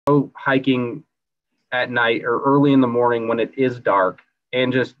go hiking at night or early in the morning when it is dark,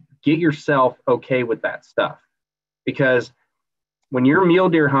 and just get yourself okay with that stuff. Because when you're mule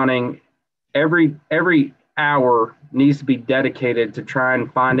deer hunting, every hour needs to be dedicated to try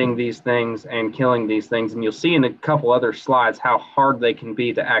and finding these things and killing these things. And you'll see in a couple other slides how hard they can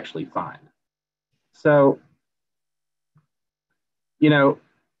be to actually find. So,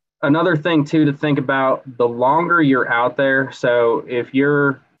 another thing too to think about, the longer you're out there. So if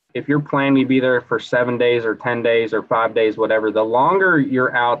you're planning to be there for 7 days or 10 days or 5 days, whatever, the longer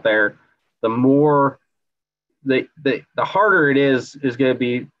you're out there, the more the harder it's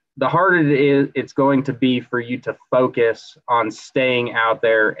going to be for you to focus on staying out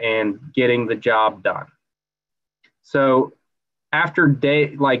there and getting the job done. So after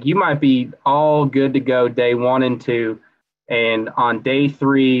you might be all good to go day 1 and 2, and on day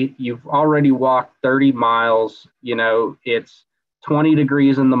 3 you've already walked 30 miles. It's 20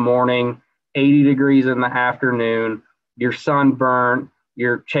 degrees in the morning, 80 degrees in the afternoon, you're sunburnt,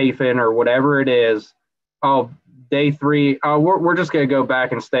 you're chafing or whatever it is. Oh, day 3, we're just going to go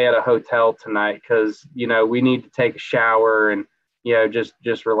back and stay at a hotel tonight because, we need to take a shower and,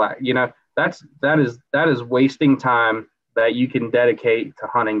 just relax. That is wasting time that you can dedicate to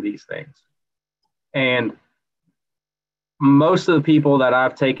hunting these things. And most of the people that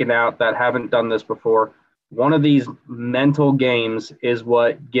I've taken out that haven't done this before, one of these mental games is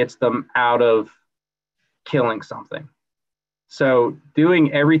what gets them out of killing something. So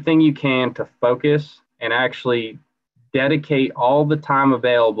doing everything you can to focus and actually dedicate all the time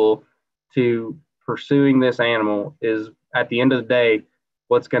available to pursuing this animal is, at the end of the day,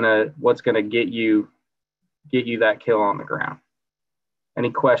 what's gonna get you that kill on the ground. Any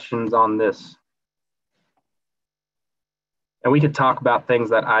questions on this? And we could talk about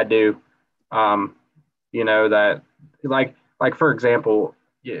things that I do, that like for example,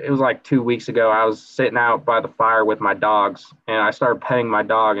 it was like 2 weeks ago, I was sitting out by the fire with my dogs and I started petting my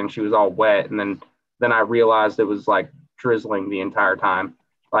dog and she was all wet. And then I realized it was like drizzling the entire time.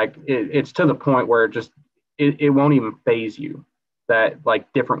 Like it's to the point where it won't even faze you, that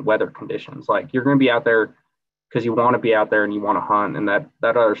like different weather conditions, like you're going to be out there because you want to be out there and you want to hunt, and that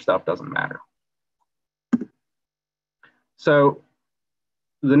other stuff doesn't matter. So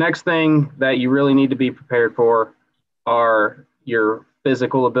the next thing that you really need to be prepared for are your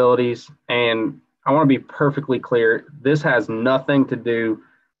physical abilities. And I want to be perfectly clear, this has nothing to do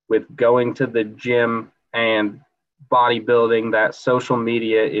with going to the gym and bodybuilding that social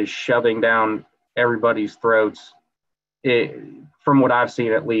media is shoving down everybody's throats. From what I've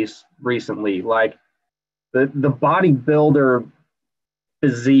seen, at least recently, like the bodybuilder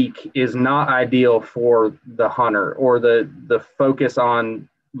physique is not ideal for the hunter, or the focus on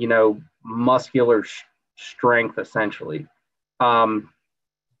muscular strength essentially.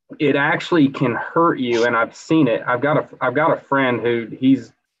 It actually can hurt you, and I've seen it. I've got a friend who he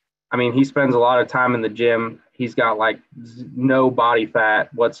spends a lot of time in the gym. He's got like no body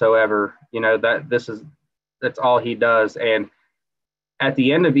fat whatsoever. That's all he does. And at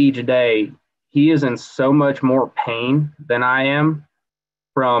the end of each day, he is in so much more pain than I am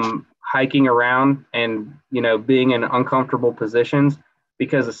from hiking around and, being in uncomfortable positions,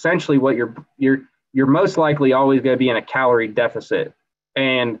 because essentially what you're most likely always going to be in a calorie deficit.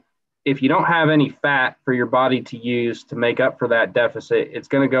 And if you don't have any fat for your body to use to make up for that deficit, it's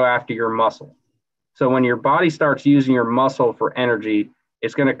going to go after your muscle. So when your body starts using your muscle for energy,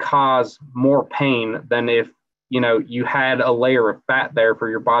 it's going to cause more pain than if, you had a layer of fat there for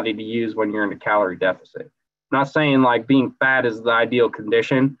your body to use when you're in a calorie deficit. I'm not saying like being fat is the ideal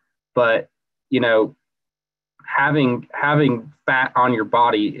condition, but, having fat on your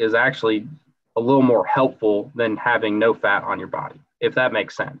body is actually a little more helpful than having no fat on your body, if that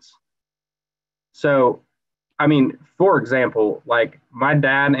makes sense. So, for example, like my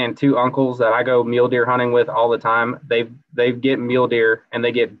dad and 2 uncles that I go mule deer hunting with all the time, they get mule deer, and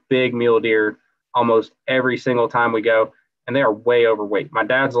they get big mule deer almost every single time we go, and they are way overweight. My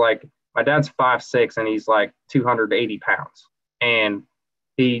dad's 5'6", and he's like 280 pounds, and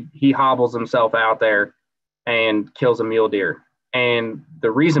he hobbles himself out there and kills a mule deer. And the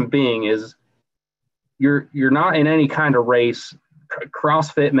reason being is you're not in any kind of race.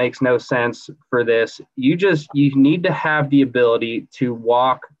 CrossFit makes no sense for this. You need to have the ability to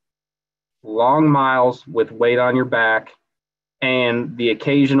walk long miles with weight on your back, and the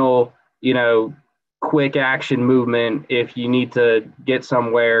occasional, quick action movement if you need to get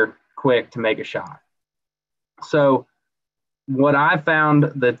somewhere quick to make a shot. So what I found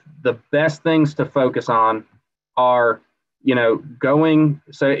that the best things to focus on are, going.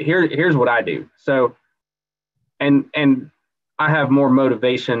 So here's what I do. So, and I have more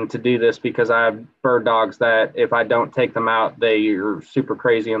motivation to do this because I have bird dogs that if I don't take them out, they are super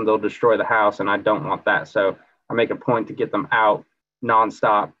crazy and they'll destroy the house, and I don't want that. So I make a point to get them out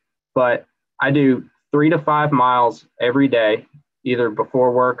nonstop. But I do 3 to 5 miles every day, either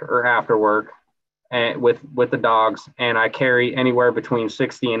before work or after work, and with the dogs, and I carry anywhere between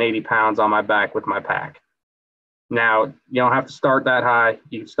 60 and 80 pounds on my back with my pack. Now, you don't have to start that high.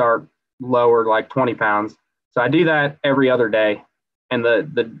 You can start lower, like 20 pounds. So I do that every other day. And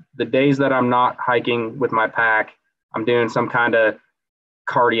the days that I'm not hiking with my pack, I'm doing some kind of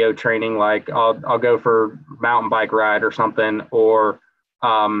cardio training, like I'll go for mountain bike ride or something, or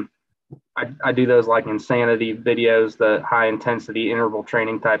I do those like insanity videos, the high intensity interval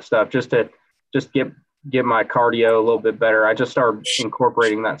training type stuff, just to get my cardio a little bit better. I just started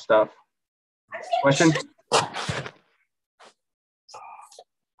incorporating that stuff. Question?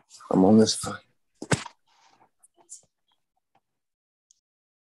 I'm on this phone.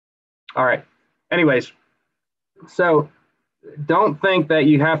 All right. Anyways, so don't think that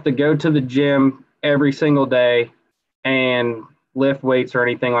you have to go to the gym every single day and lift weights or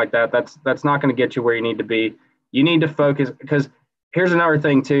anything like that. That's not going to get you where you need to be. You need to focus, because here's another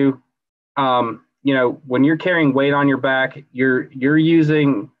thing too. When you're carrying weight on your back, you're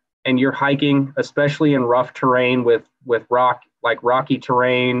using, and you're hiking, especially in rough terrain with rocky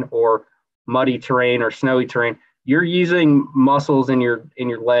terrain or muddy terrain or snowy terrain, you're using muscles in your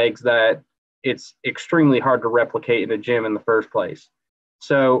legs that it's extremely hard to replicate in a gym in the first place.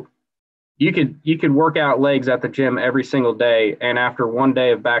 So you could work out legs at the gym every single day, and after one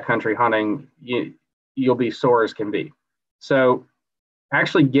day of backcountry hunting, you'll be sore as can be. So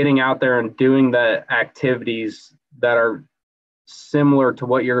actually getting out there and doing the activities that are similar to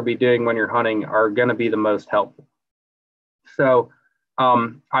what you're going to be doing when you're hunting are going to be the most helpful. So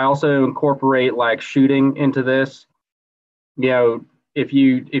I also incorporate like shooting into this. If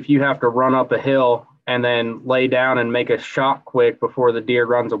you have to run up a hill and then lay down and make a shot quick before the deer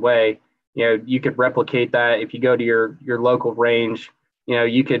runs away, you could replicate that. If you go to your local range,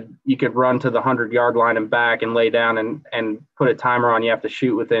 you could run to the 100-yard line and back and lay down and put a timer on. You have to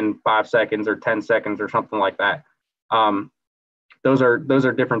shoot within 5 seconds or 10 seconds or something like that. Those are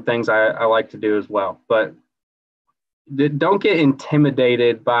different things I like to do as well. But don't get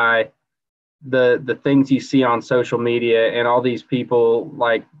intimidated by the things you see on social media and all these people,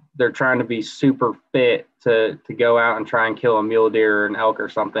 like they're trying to be super fit to go out and try and kill a mule deer or an elk or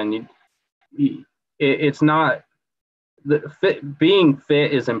something. It's not, being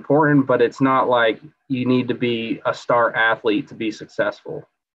fit is important, but it's not like you need to be a star athlete to be successful.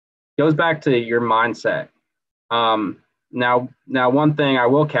 It goes back to your mindset. Now, one thing I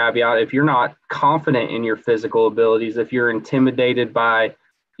will caveat: if you're not confident in your physical abilities, if you're intimidated by,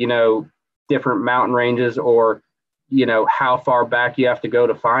 different mountain ranges, or, how far back you have to go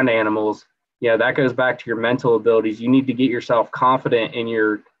to find animals, that goes back to your mental abilities. You need to get yourself confident in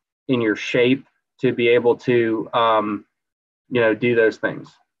your shape to be able to, do those things.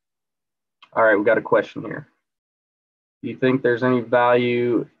 All right, we got a question here. Do you think there's any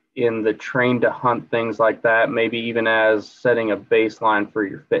value in the train to hunt things like that, maybe even as setting a baseline for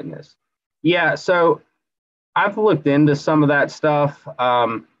your fitness? Yeah, so I've looked into some of that stuff.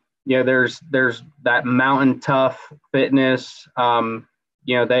 There's that Mountain Tough Fitness.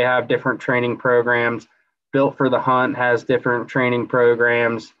 They have different training programs. Built for the Hunt has different training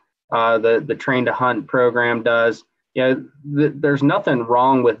programs. The Train to Hunt program does. There's nothing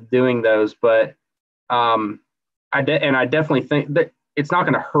wrong with doing those, but I definitely think that it's not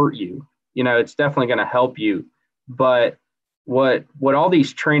going to hurt you. It's definitely going to help you. But what all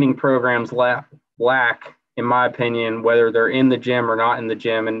these training programs lack, in my opinion, whether they're in the gym or not in the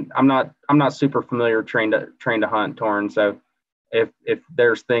gym, and I'm not super familiar train to hunt, Torrin. So if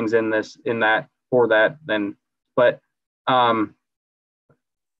there's things in that for that, then, but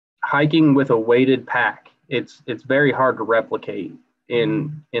hiking with a weighted pack, it's very hard to replicate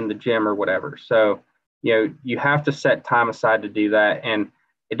in the gym or whatever. So you have to set time aside to do that. And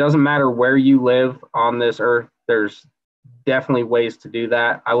it doesn't matter where you live on this earth, there's definitely ways to do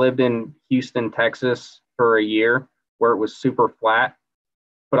that. I lived in Houston, Texas for a year where it was super flat,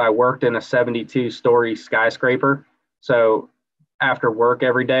 but I worked in a 72-story skyscraper. So after work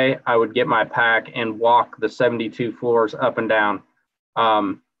every day, I would get my pack and walk the 72 floors up and down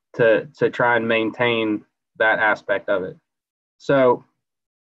to try and maintain that aspect of it. So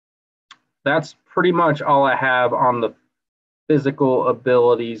that's pretty much all I have on the physical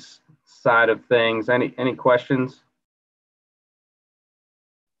abilities side of things. Any questions?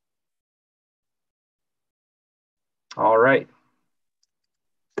 All right.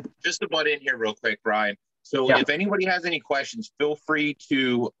 Just to butt in here real quick, Brian. So Yeah. if anybody has any questions, feel free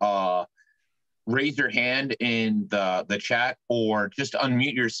to raise your hand in the chat or just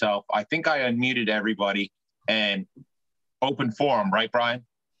unmute yourself. I think I unmuted everybody and open forum, right, Brian?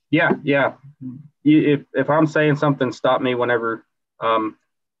 Yeah. If I'm saying something, stop me whenever.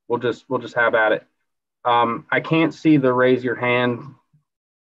 We'll just have at it. I can't see the raise your hand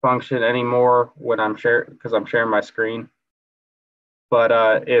function anymore when I'm sharing my screen.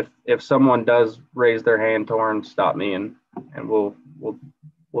 But if someone does raise their hand, Torrin, stop me and we'll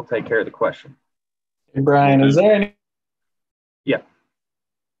take care of the question. Hey, Brian, is there any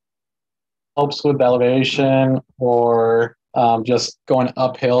helps with elevation or just going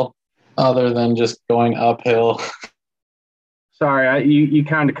uphill other than just going uphill? Sorry, you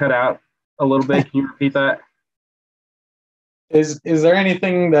kind of cut out a little bit. Can you repeat that? Is there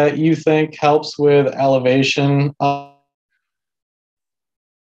anything that you think helps with elevation or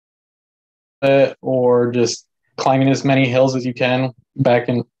just climbing as many hills as you can back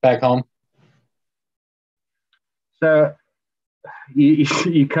home? So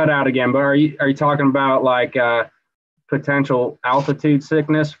you cut out again, but are you talking about like potential altitude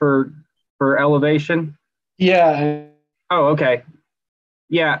sickness for elevation? Yeah. Oh, okay.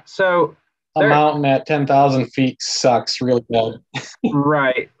 Yeah. So a mountain at 10,000 feet sucks really bad.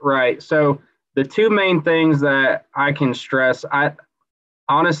 Right. So the two main things that I can stress, I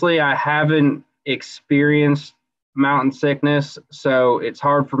haven't experienced mountain sickness, so it's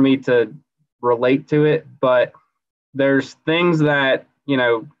hard for me to relate to it, but there's things that,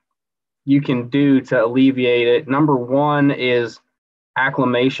 you can do to alleviate it. Number one is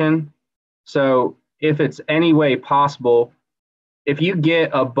acclimation. So if it's any way possible, if you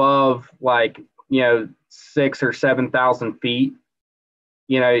get above 6,000 or 7,000 feet,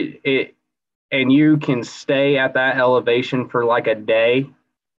 and you can stay at that elevation for like a day,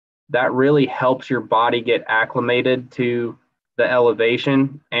 that really helps your body get acclimated to the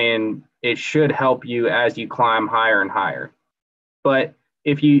elevation, and it should help you as you climb higher and higher. But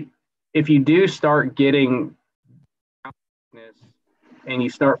if you do start getting and you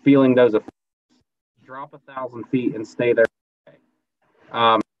start feeling those effects, drop 1,000 feet and stay there.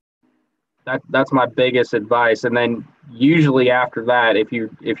 That's my biggest advice. And then usually after that, if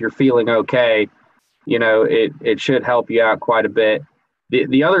you're feeling okay, it should help you out quite a bit.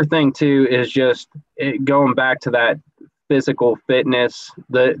 The other thing too is just going back to that physical fitness.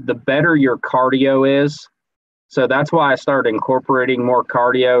 The better your cardio is, so that's why I started incorporating more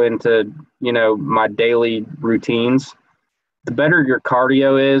cardio into my daily routines. The better your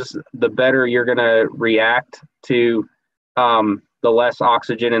cardio is, the better you're going to react to the less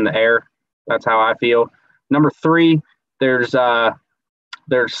oxygen in the air. That's how I feel. Number three, there's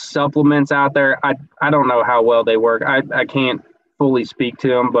supplements out there. I don't know how well they work. I can't fully speak to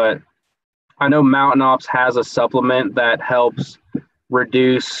them, but I know Mountain Ops has a supplement that helps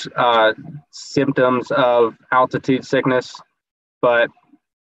reduce symptoms of altitude sickness. But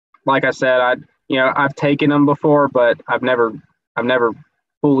like I said, I've taken them before, but I've never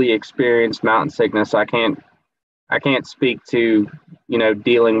fully experienced mountain sickness. So I can't speak to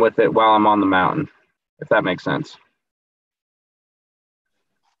dealing with it while I'm on the mountain, if that makes sense.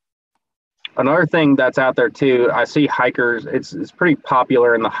 Another thing that's out there too, I see hikers. It's pretty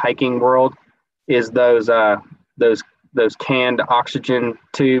popular in the hiking world. Is those canned oxygen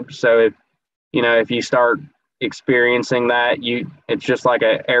tubes. So if you start experiencing that, it's just like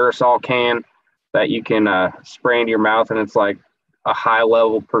an aerosol can that you can spray into your mouth, and it's like a high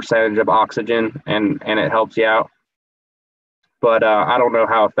level percentage of oxygen, and it helps you out. But I don't know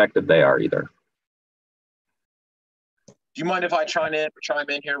how effective they are either. Do you mind if I chime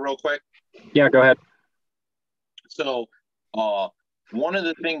in here real quick? Yeah, go ahead. So one of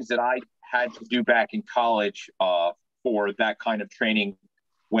the things that I had to do back in college for that kind of training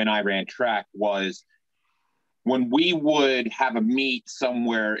when I ran track was when we would have a meet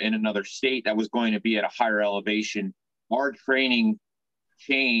somewhere in another state that was going to be at a higher elevation, our training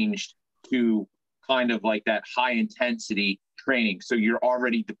changed to kind of like that high intensity training. So you're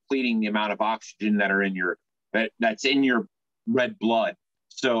already depleting the amount of oxygen that's in your red blood.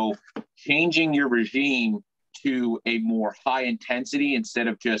 So changing your regime to a more high intensity instead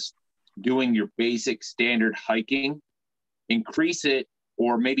of just doing your basic standard hiking, increase it,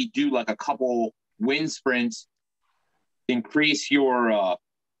 or maybe do like a couple wind sprints, increase your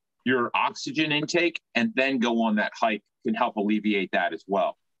oxygen intake, and then go on that hike can help alleviate that as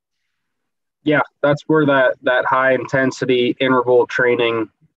well. Yeah, that's where that high intensity interval training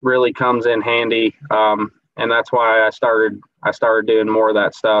really comes in handy, and that's why I started doing more of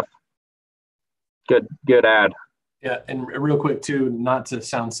that stuff. Good ad. Yeah, and real quick too, not to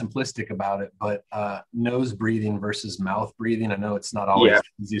sound simplistic about it, but nose breathing versus mouth breathing. I know it's not always Yeah.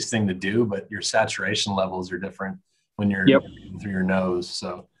 the easiest thing to do, but your saturation levels are different when you're Yep. breathing through your nose.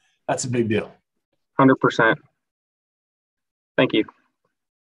 So that's a big deal. 100%. Thank you.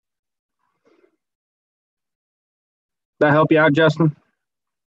 That help you out, Justin?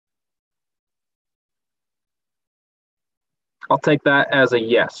 I'll take that as a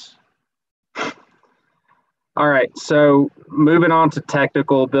yes. All right, so moving on to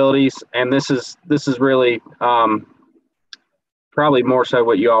technical abilities, and this is really probably more so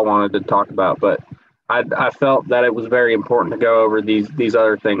what you all wanted to talk about, but I felt that it was very important to go over these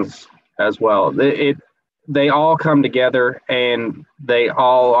other things as well. They all come together, and they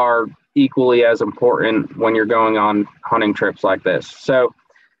all are equally as important when you're going on hunting trips like this. So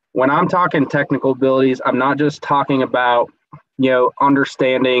when I'm talking technical abilities, I'm not just talking about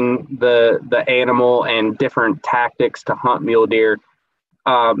understanding the animal and different tactics to hunt mule deer.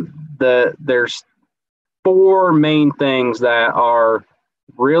 There's four main things that are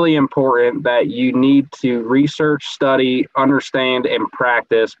really important that you need to research, study, understand, and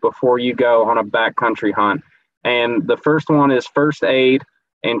practice before you go on a backcountry hunt. And the first one is first aid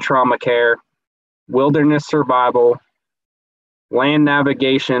and trauma care, wilderness survival, land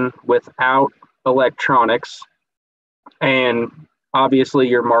navigation without electronics, and obviously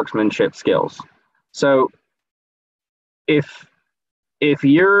your marksmanship skills. So if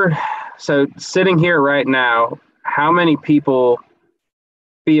you're sitting here right now, how many people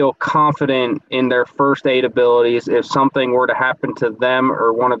feel confident in their first aid abilities if something were to happen to them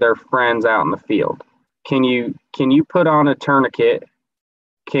or one of their friends out in the field? Can you put on a tourniquet?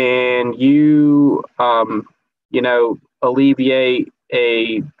 Can you alleviate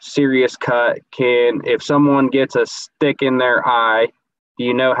a serious cut? If someone gets a stick in their eye, do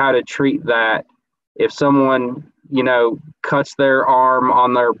you know how to treat that? If someone cuts their arm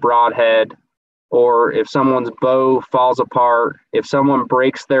on their broadhead, or if someone's bow falls apart, if someone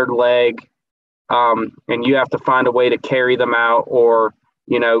breaks their leg, and you have to find a way to carry them out, or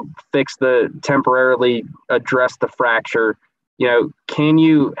temporarily address the fracture, can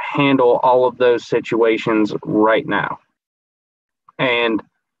you handle all of those situations right now? And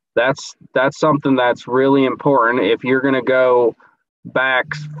that's something that's really important if you're going to go back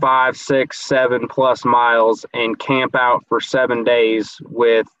 5, 6, 7+ miles and camp out for 7 days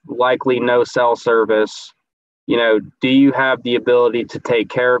with likely no cell service. Do you have the ability to take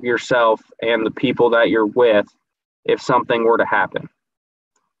care of yourself and the people that you're with if something were to happen?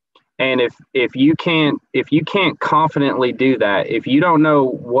 And if you can't confidently do that, if you don't know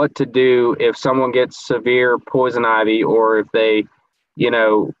what to do if someone gets severe poison ivy, or if they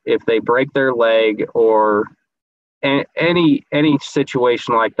break their leg, or any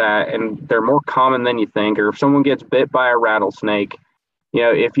situation like that, and they're more common than you think, or if someone gets bit by a rattlesnake,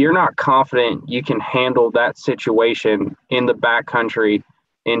 if you're not confident you can handle that situation in the backcountry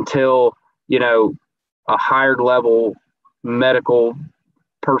until a higher level medical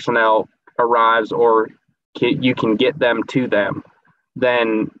personnel arrives, or you can get them to them,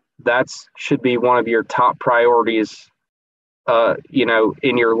 then that's should be one of your top priorities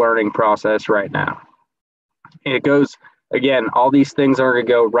in your learning process right now. It goes, again, all these things are going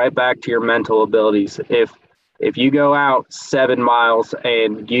to go right back to your mental abilities. If you go out 7 miles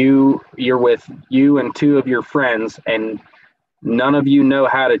and you're with you and 2 of your friends, and none of you know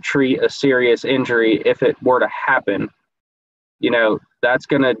how to treat a serious injury if it were to happen, that's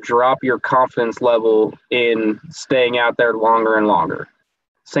going to drop your confidence level in staying out there longer and longer.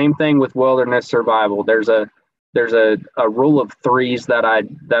 Same thing with wilderness survival. There's a rule of threes that I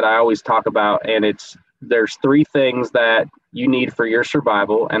always talk about, and there's 3 things that you need for your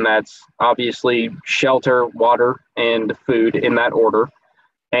survival, and that's obviously shelter, water, and food, in that order.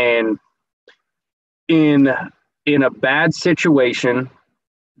 And in a bad situation,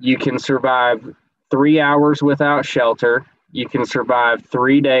 you can survive 3 hours without shelter, you can survive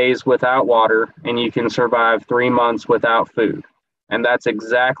 3 days without water, and you can survive 3 months without food. And that's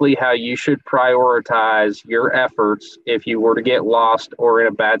exactly how you should prioritize your efforts if you were to get lost or in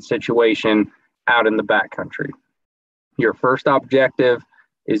a bad situation out in the backcountry. Your first objective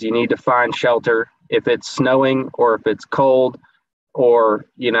is you need to find shelter. If it's snowing, or if it's cold, or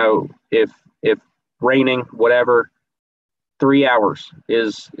if raining, whatever, 3 hours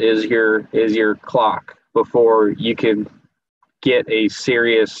is your clock before you can get a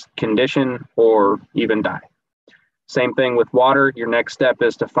serious condition or even die. Same thing with water. Your next step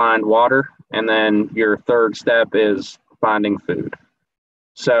is to find water, and then your third step is finding food.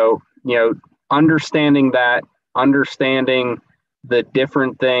 So, understanding the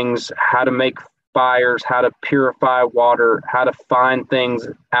different things, how to make fires, how to purify water, how to find things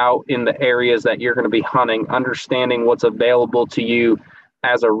out in the areas that you're going to be hunting, understanding what's available to you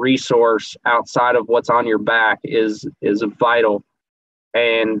as a resource outside of what's on your back is vital.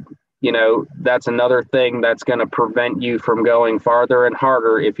 And, you know, that's another thing that's going to prevent you from going farther and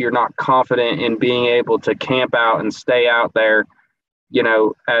harder if you're not confident in being able to camp out and stay out there, you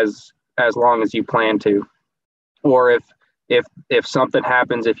know, as long as you plan to. Or if something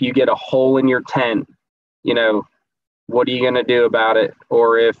happens, if you get a hole in your tent, you know, what are you going to do about it?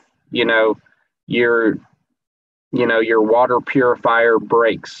 Or if, you know, your water purifier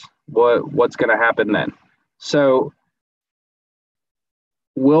breaks, what's going to happen then? So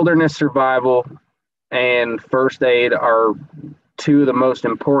wilderness survival and first aid are two of the most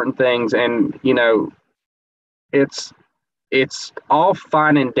important things. And, you know, it's all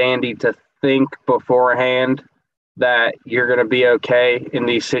fine and dandy to think beforehand that you're going to be okay in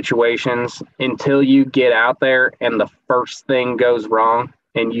these situations until you get out there and the first thing goes wrong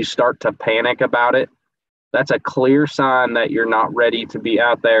and you start to panic about it. That's a clear sign that you're not ready to be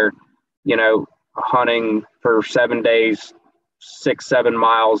out there, you know, hunting for 7 days, 6-7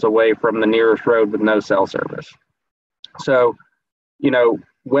 miles away from the nearest road with no cell service. So, you know,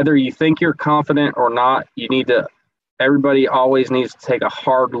 whether you think you're confident or not, everybody always needs to take a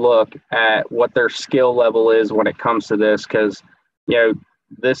hard look at what their skill level is when it comes to this, because, you know,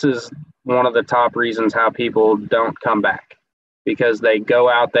 this is one of the top reasons how people don't come back, because they go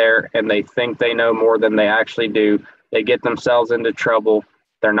out there and they think they know more than they actually do. They get themselves into trouble.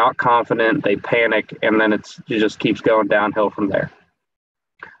 They're not confident. They panic, and then it just keeps going downhill from there.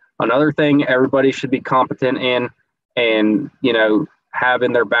 Another thing everybody should be competent in and, you know, have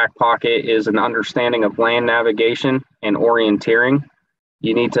in their back pocket is an understanding of land navigation and orienteering.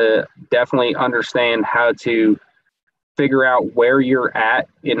 You need to definitely understand how to figure out where you're at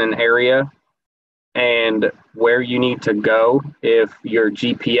in an area and where you need to go. If your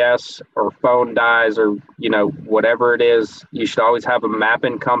GPS or phone dies or, you know, whatever it is, you should always have a map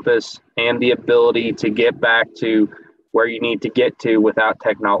and compass and the ability to get back to where you need to get to without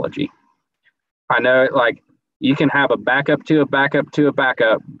technology. I know, like, you can have a backup to a backup to a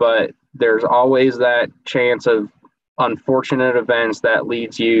backup, but there's always that chance of unfortunate events that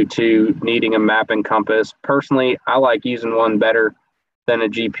leads you to needing a map and compass. Personally, I like using one better than a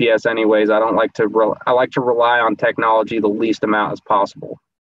GPS anyways. I like to rely on technology the least amount as possible.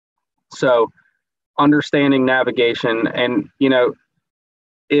 So understanding navigation, and, you know,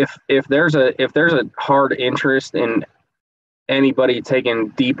 if there's a hard interest in anybody taking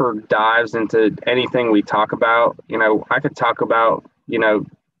deeper dives into anything we talk about, you know, I could talk about, you know,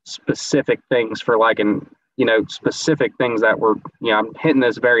 specific things for specific things that were, you know, I'm hitting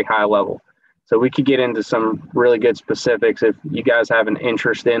this very high level. So we could get into some really good specifics if you guys have an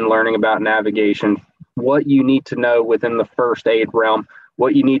interest in learning about navigation, what you need to know within the first aid realm,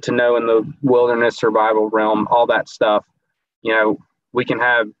 what you need to know in the wilderness survival realm, all that stuff. You know, we can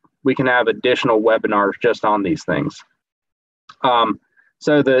have additional webinars just on these things.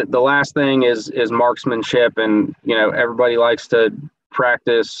 So the last thing is marksmanship, and, you know, everybody likes to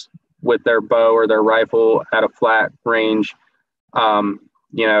practice with their bow or their rifle at a flat range,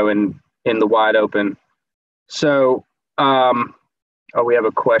 you know, in the wide open. So, we have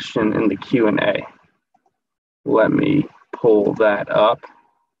a question in the Q&A. Let me pull that up.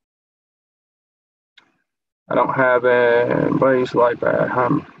 I don't have buddies like that.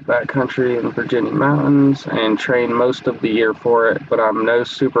 I'm backcountry in the Virginia mountains and train most of the year for it, but I'm no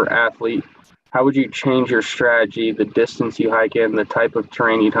super athlete. How would you change your strategy, the distance you hike in, the type of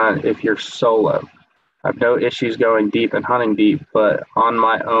terrain you'd hunt if you're solo? I have no issues going deep and hunting deep, but on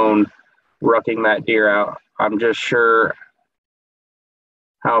my own, rucking that deer out. I'm just sure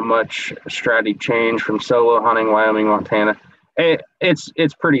how much strategy changed from solo hunting Wyoming, Montana.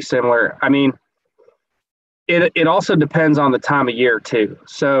 It's pretty similar. I mean, it also depends on the time of year too.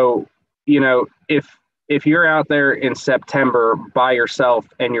 So, you know, if you're out there in September by yourself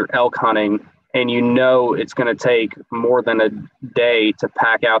and you're elk hunting and you know it's going to take more than a day to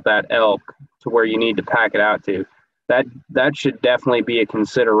pack out that elk to where you need to pack it out to, that should definitely be a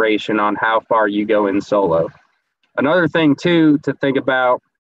consideration on how far you go in solo. Another thing too to think about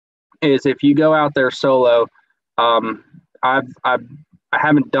is if you go out there solo, I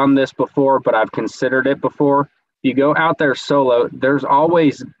haven't done this before, but I've considered it before. If you go out there solo, there's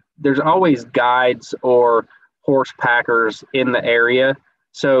always guides or horse packers in the area.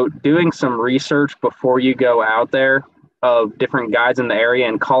 So doing some research before you go out there of different guides in the area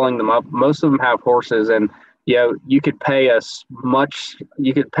and calling them up. Most of them have horses, and, you know, you could pay a small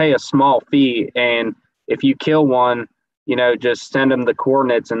fee, and if you kill one, just send them the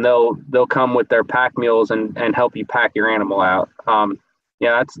coordinates and they'll come with their pack mules and help you pack your animal out.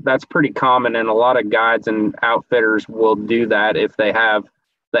 Yeah, that's pretty common, and a lot of guides and outfitters will do that if they have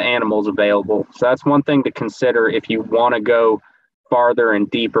the animals available. So that's one thing to consider if you want to go farther and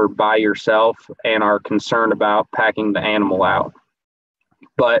deeper by yourself and are concerned about packing the animal out.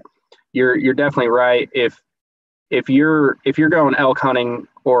 But you're definitely right. If you're going elk hunting,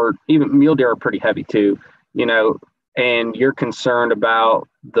 or even mule deer are pretty heavy too, and you're concerned about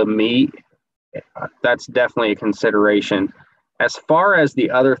the meat, that's definitely a consideration. As far as the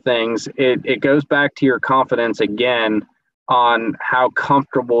other things, it goes back to your confidence again on how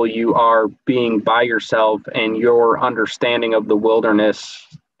comfortable you are being by yourself and your understanding of the wilderness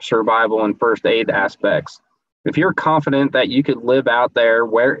survival and first aid aspects. If you're confident that you could live out there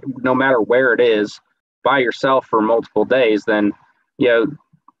no matter where it is, by yourself for multiple days, then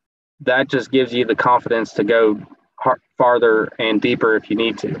that just gives you the confidence to go farther and deeper if you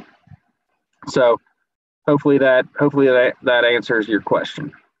need to. So hopefully that answers your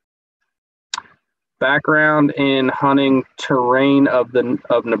question. Background in hunting terrain of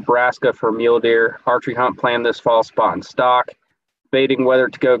Nebraska for mule deer. Archery hunt planned this fall, spot and stock. Debating whether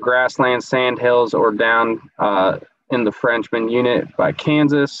to go grassland, sand hills, or down in the Frenchman unit by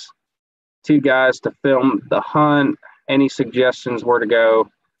Kansas. 2 guys to film the hunt. Any suggestions where to go?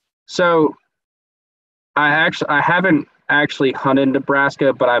 So I haven't actually hunted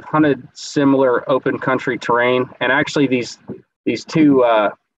Nebraska, but I've hunted similar open country terrain. And actually these two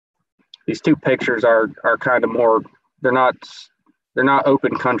pictures are kind of more, they're not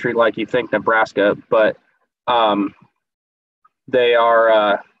open country like you think Nebraska, but they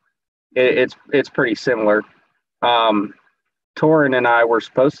are it's pretty similar. Torin and I were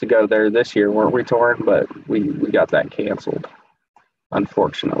supposed to go there this year, weren't we, Torin? But we got that canceled,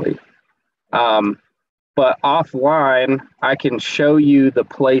 unfortunately. But offline, I can show you the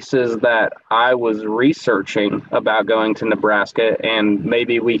places that I was researching about going to Nebraska, and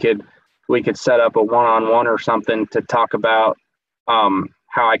maybe we could set up a one-on-one or something to talk about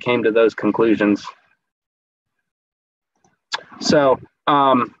how I came to those conclusions. So,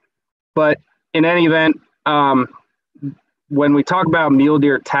 but in any event, when we talk about mule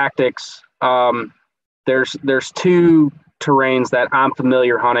deer tactics, there's 2 terrains that I'm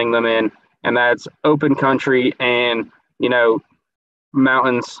familiar hunting them in, and that's open country and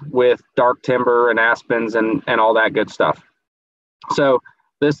mountains with dark timber and aspens and all that good stuff. So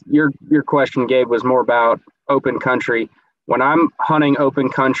your question, Gabe, was more about open country. When I'm hunting open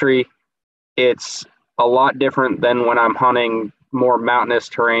country, it's a lot different than when I'm hunting more mountainous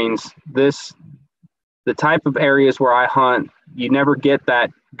terrains. The type of areas where I hunt, you never get that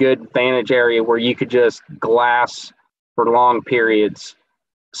good vantage area where you could just glass for long periods.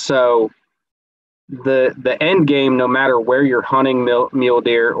 So the end game, no matter where you're hunting mule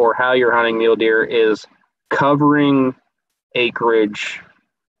deer or how you're hunting mule deer, is covering acreage.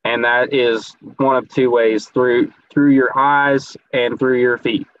 And that is one of 2 ways, through your eyes and through your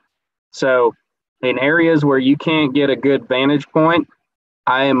feet. So in areas where you can't get a good vantage point,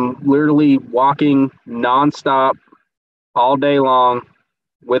 I am literally walking nonstop all day long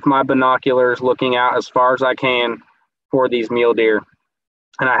with my binoculars, looking out as far as I can for these mule deer.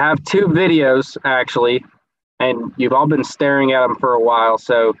 And I have 2 videos actually, and you've all been staring at them for a while,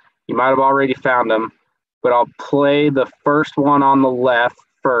 so you might have already found them, but I'll play the first one on the left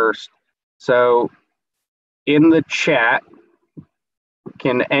first. So in the chat,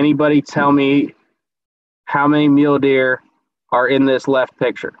 can anybody tell me how many mule deer are in this left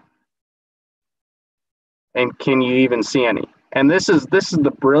picture? And can you even see any? And this is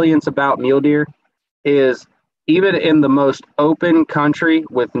the brilliance about mule deer, is even in the most open country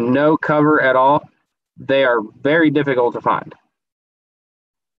with no cover at all, they are very difficult to find.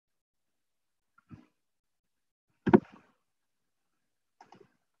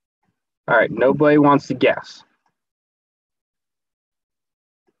 All right, nobody wants to guess.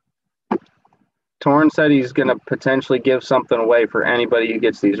 Torn said he's going to potentially give something away for anybody who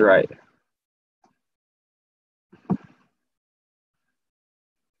gets these right.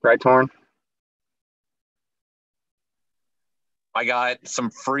 Right, Torn? I got some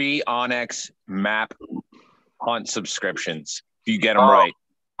free Onyx map hunt subscriptions. If you get them right.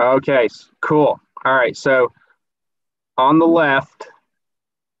 Okay, cool. All right, so on the left,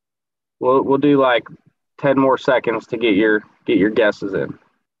 we'll do like 10 more seconds to get your guesses in.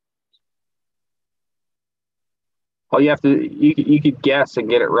 All you have to, you could guess and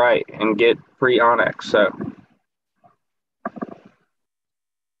get it right and get free Onyx. So,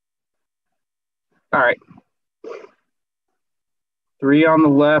 all right. 3 on the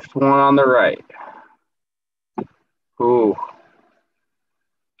left, 1 on the right. Ooh.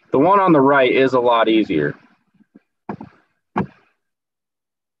 The one on the right is a lot easier.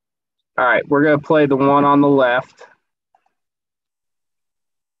 All right, we're going to play the one on the left.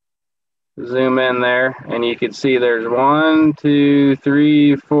 Zoom in there, and you can see there's 1, 2,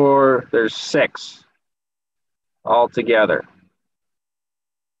 3, 4, there's 6 all together.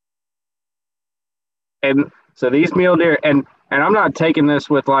 And so these mule deer, and I'm not taking this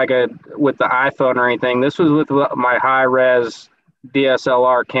with with the iPhone or anything. This was with my high res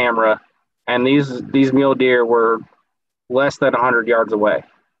DSLR camera, and these mule deer were less than 100 yards away.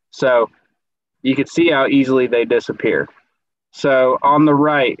 So you could see how easily they disappear. So on the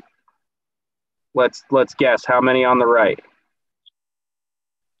right, let's guess how many on the right.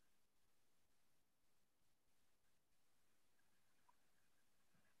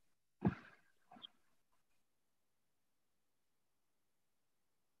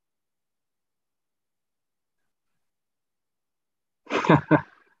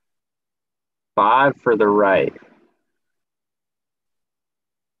 Five for the right.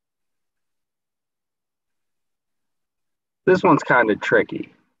 This one's kind of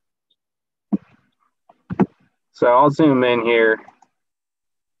tricky. So I'll zoom in here.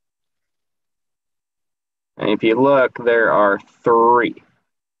 And if you look, there are 3.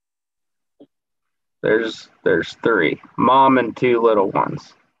 There's 3. Mom and 2 little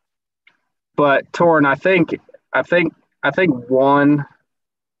ones. But Torn, I think one,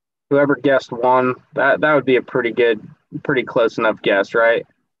 whoever guessed one, that would be a pretty close enough guess, right?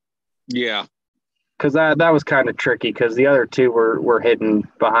 Yeah. Because that was kind of tricky because the other 2 were hidden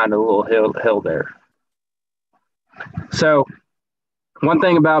behind a little hill there. So one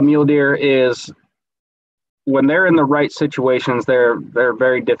thing about mule deer is when they're in the right situations, they're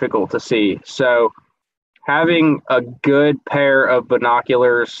very difficult to see. So having a good pair of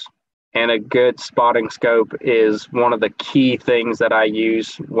binoculars and a good spotting scope is one of the key things that I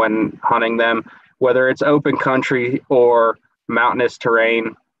use when hunting them, whether it's open country or mountainous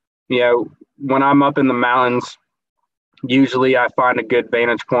terrain. You know, when I'm up in the mountains, usually I find a good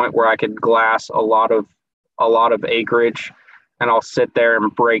vantage point where I could glass a lot of acreage, and I'll sit there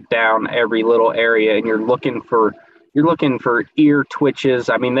and break down every little area, and you're looking for ear twitches.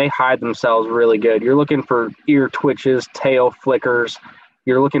 I mean, they hide themselves really good. You're looking for ear twitches, tail flickers.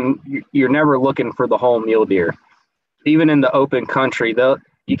 You're never looking for the whole mule deer. Even in the open country,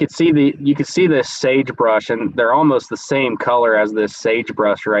 you could see this sagebrush, and they're almost the same color as this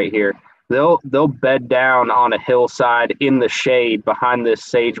sagebrush right here. They'll bed down on a hillside in the shade behind this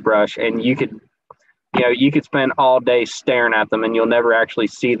sagebrush, and you could spend all day staring at them, and you'll never actually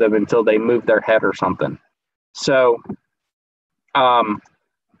see them until they move their head or something. So,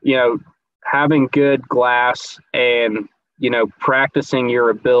 having good glass and, practicing your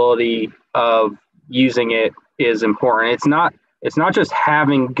ability of using it is important. It's not just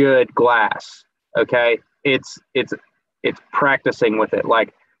having good glass. Okay. It's practicing with it.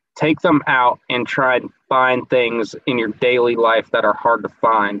 Like, take them out and try and find things in your daily life that are hard to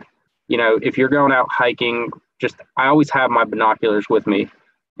find. If you're going out hiking, I always have my binoculars with me,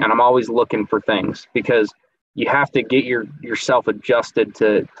 and I'm always looking for things, because you have to get yourself adjusted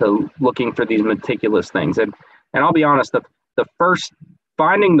to looking for these meticulous things. And I'll be honest,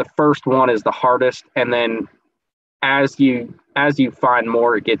 finding the first one is the hardest. And then as you find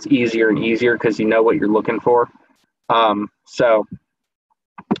more, it gets easier and easier because you know what you're looking for. So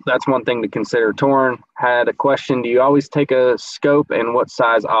that's one thing to consider. Torn had a question. Do you always take a scope, and what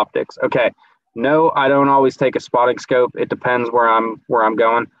size optics? Okay. No, I don't always take a spotting scope. It depends where I'm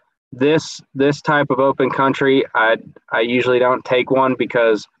going. This type of open country, I usually don't take one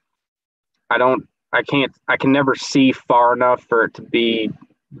because I can never see far enough for it to be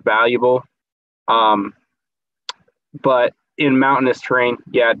valuable. But in mountainous terrain,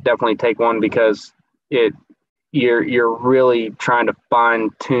 yeah, definitely take one, because you're really trying to fine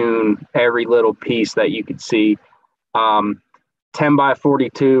tune every little piece that you could see. 10 by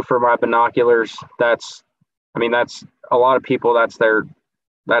 42 for my binoculars. That's a lot of people.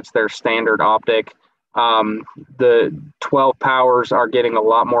 That's their standard optic. The 12 powers are getting a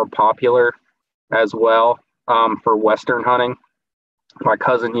lot more popular as well for Western hunting. My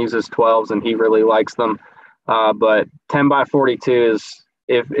cousin uses 12s and he really likes them. But 10 by 42 is,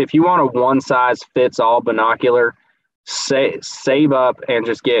 if you want a one size fits all binocular, save up and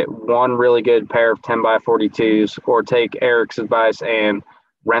just get one really good pair of 10 by 42s, or take Eric's advice and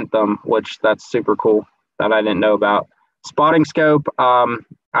rent them, which that's super cool that I didn't know about. Spotting scope, I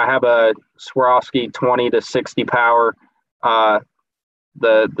have a Swarovski 20 to 60 power,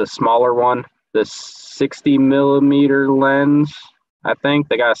 the smaller one, the 60 millimeter lens. I think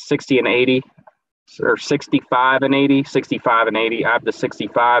they got a 60 and 80. or 65 and 80, 65 and 80. I have the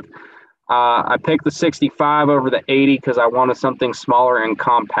 65. I picked the 65 over the 80 because I wanted something smaller and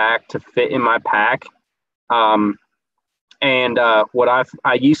compact to fit in my pack. And what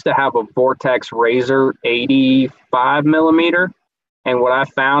I used to have a Vortex Razor 85 millimeter, and what I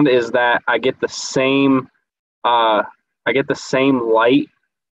found is that I get the same light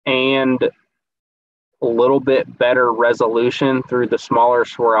and a little bit better resolution through the smaller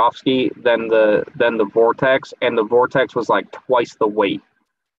Swarovski than the Vortex, and the Vortex was like twice the weight.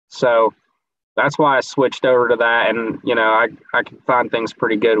 So that's why I switched over to that, and I can find things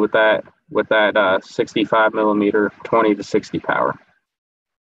pretty good with that 65 millimeter 20 to 60 power.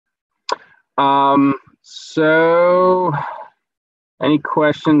 So any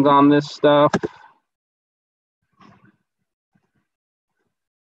questions on this stuff?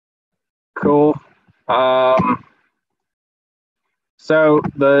 Cool. So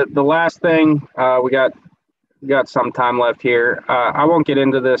the last thing, we got some time left here. I won't get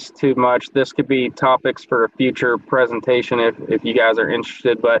into this too much. This could be topics for a future presentation if you guys are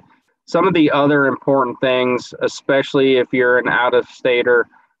interested, but some of the other important things, especially if you're an out-of-stater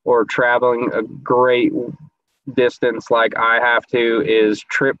or traveling a great distance like I have to, is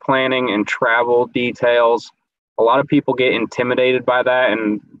trip planning and travel details. A lot of people get intimidated by that,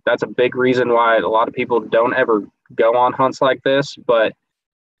 and that's a big reason why a lot of people don't ever go on hunts like this, but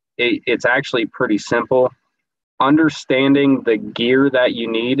it's actually pretty simple. Understanding the gear that you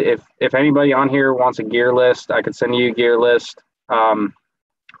need. If anybody on here wants a gear list, I could send you a gear list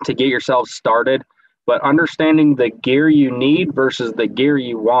to get yourself started. But understanding the gear you need versus the gear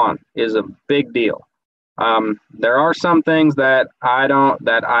you want is a big deal. There are some things that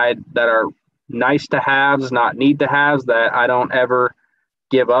are nice to haves, not need to haves, that I don't ever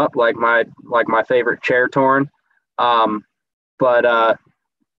give up, like my favorite chair torn. But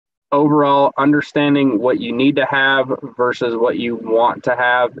overall, understanding what you need to have versus what you want to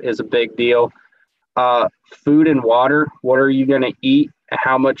have is a big deal. Food and water. What are you going to eat?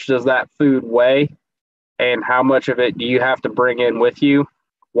 How much does that food weigh? And how much of it do you have to bring in with you?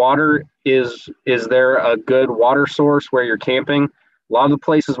 Water, is there a good water source where you're camping? A lot of the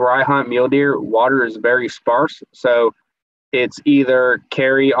places where I hunt mule deer, water is very sparse. So it's either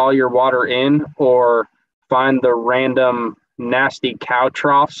carry all your water in or find the random nasty cow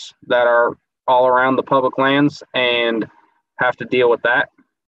troughs that are all around the public lands and have to deal with that.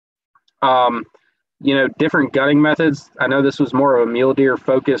 Different gutting methods. I know this was more of a mule deer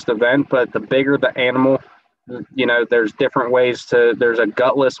focused event, but the bigger the animal, there's different ways there's a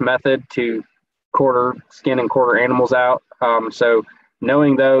gutless method to quarter skin and quarter animals out. So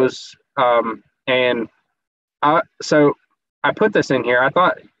knowing those, so I put this in here. I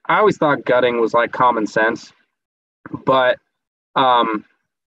always thought gutting was like common sense, but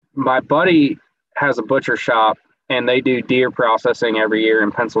my buddy has a butcher shop and they do deer processing every year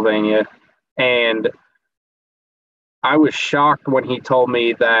in Pennsylvania. And I was shocked when he told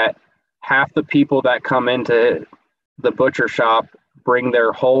me that half the people that come into the butcher shop bring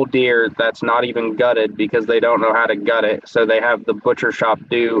their whole deer that's not even gutted because they don't know how to gut it. So they have the butcher shop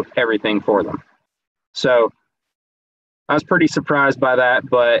do everything for them. So I was pretty surprised by that,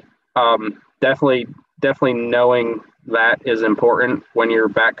 but definitely knowing that is important when you're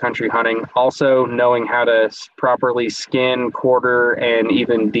backcountry hunting. Also knowing how to properly skin, quarter, and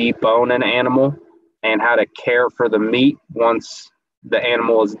even debone an animal, and how to care for the meat once the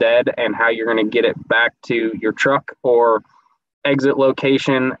animal is dead, and how you're going to get it back to your truck or exit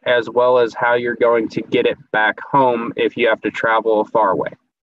location, as well as how you're going to get it back home if you have to travel a far way.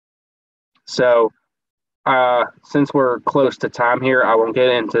 So since we're close to time here, I won't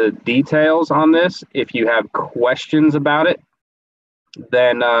get into details on this. If you have questions about it,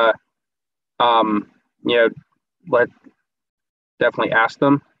 then definitely ask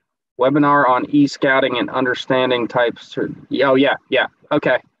them. Webinar on e-scouting and understanding types. Oh yeah,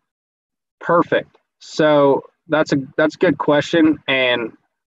 okay, perfect. So that's a good question, and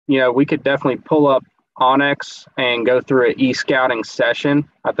we could definitely pull up Onyx and go through an e-scouting session.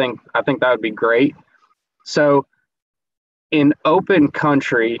 I think that would be great. So in open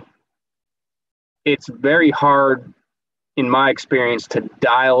country, it's very hard, in my experience, to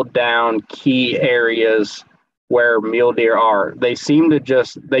dial down key areas where mule deer are. They seem to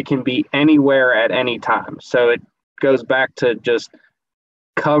they can be anywhere at any time. So it goes back to just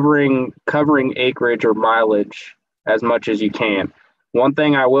covering acreage or mileage as much as you can. One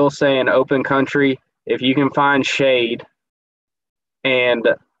thing I will say in open country, if you can find shade and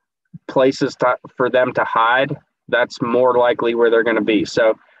places for them to hide, that's more likely where they're going to be.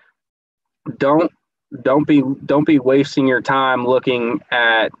 So don't don't be wasting your time looking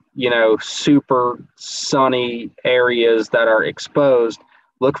at, super sunny areas that are exposed.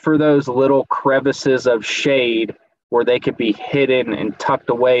 Look for those little crevices of shade where they could be hidden and tucked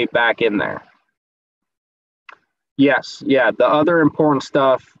away back in there. Yes, yeah. The other important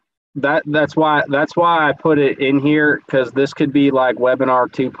stuff, that's why I put it in here, because this could be like webinar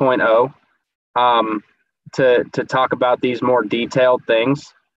 2.0, to talk about these more detailed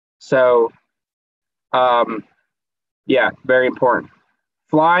things. So yeah, very important.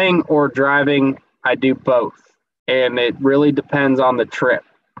 Flying or driving, I do both, and it really depends on the trip.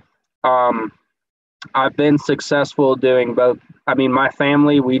 I've been successful doing both. I mean, my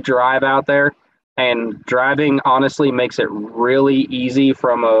family, we drive out there, and driving honestly makes it really easy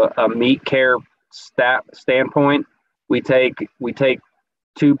from a meat care standpoint. We take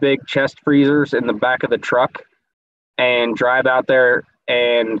two big chest freezers in the back of the truck and drive out there,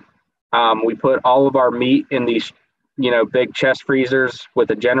 and we put all of our meat in these, big chest freezers with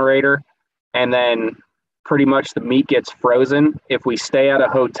a generator, and then pretty much the meat gets frozen. If we stay at a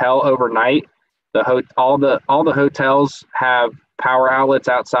hotel overnight, all the hotels have power outlets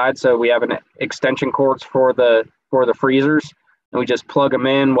outside, so we have an extension cords for the freezers, and we just plug them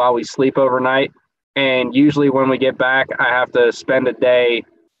in while we sleep overnight. And usually when we get back, I have to spend a day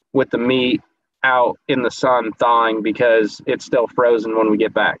with the meat out in the sun thawing, because it's still frozen when we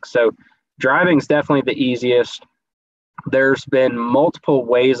get back. So driving's definitely the easiest. There's been multiple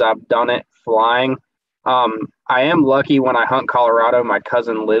ways I've done it flying. I am lucky when I hunt Colorado, my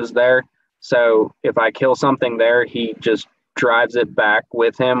cousin lives there. So if I kill something there, he just drives it back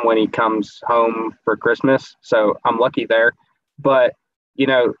with him when he comes home for Christmas. So I'm lucky there. But,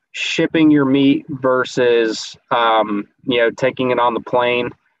 shipping your meat versus, taking it on the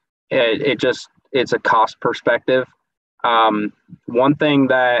plane, it's a cost perspective. One thing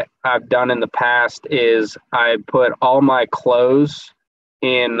that I've done in the past is I put all my clothes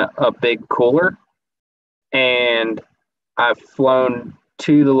in a big cooler, and I've flown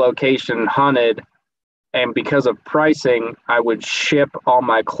to the location, hunted, and because of pricing, I would ship all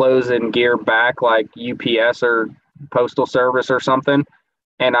my clothes and gear back, like UPS or Postal Service or something,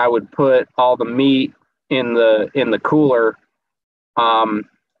 and I would put all the meat in the cooler.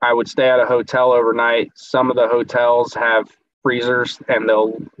 I would stay at a hotel overnight. Some of the hotels have freezers, and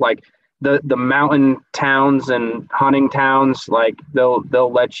they'll, like, the mountain towns and hunting towns, like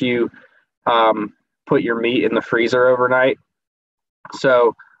they'll let you put your meat in the freezer overnight.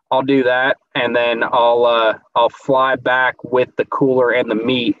 So I'll do that, and then I'll fly back with the cooler and the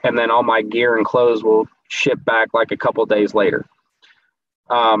meat, and then all my gear and clothes will ship back like a couple days later.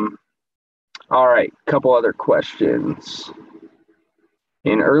 All right, couple other questions.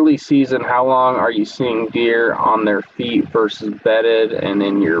 In early season, how long are you seeing deer on their feet versus bedded? And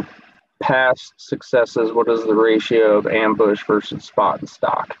in your past successes, what is the ratio of ambush versus spot and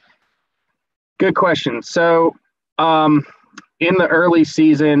stock? Good question. So in the early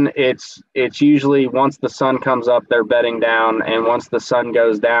season, it's usually once the sun comes up, they're bedding down, and once the sun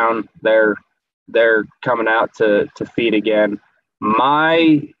goes down, they're coming out to feed again.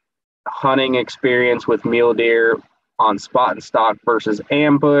 My hunting experience with mule deer on spot and stock versus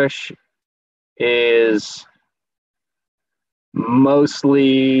ambush is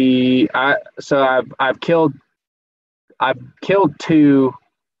mostly I've killed two.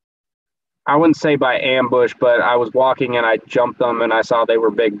 I wouldn't say by ambush, but I was walking and I jumped them and I saw they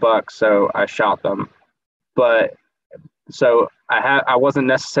were big bucks, so I shot them. But so I wasn't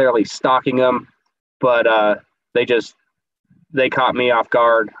necessarily stalking them, but they caught me off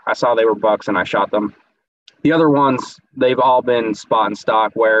guard. I saw they were bucks and I shot them. The other ones, they've all been spot and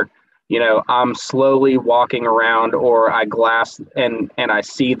stock, where, I'm slowly walking around, or I glass and I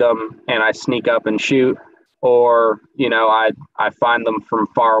see them and I sneak up and shoot, or, I find them from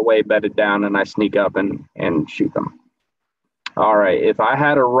far away bedded down and I sneak up and shoot them. All right. If I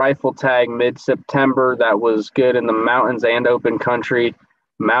had a rifle tag mid-September that was good in the mountains and open country,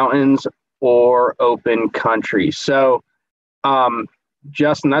 mountains or open country? So,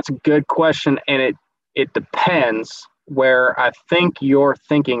 Justin, that's a good question. And it depends where I think you're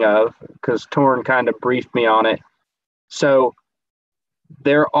thinking of, because Torn kind of briefed me on it. So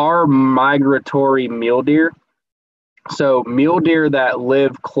there are migratory mule deer. So mule deer that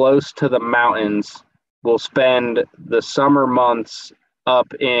live close to the mountains will spend the summer months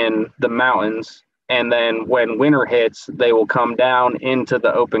up in the mountains, and then when winter hits, they will come down into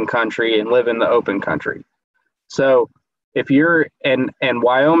the open country and live in the open country. So if you're and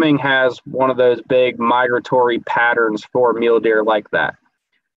Wyoming has one of those big migratory patterns for mule deer like that.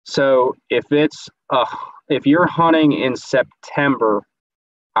 So if you're hunting in September,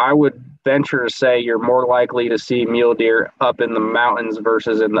 I would venture to say you're more likely to see mule deer up in the mountains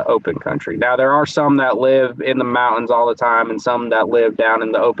versus in the open country. Now, there are some that live in the mountains all the time and some that live down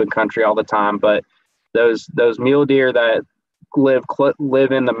in the open country all the time, but those mule deer that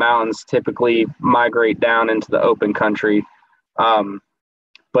live in the mountains typically migrate down into the open country.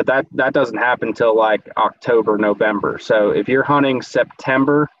 But that doesn't happen until like October, November. So if you're hunting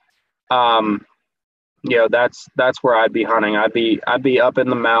September, that's where I'd be hunting. I'd be up in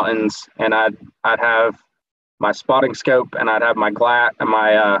the mountains, and I'd have my spotting scope, and I'd have my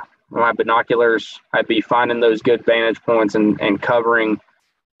my binoculars. I'd be finding those good vantage points and covering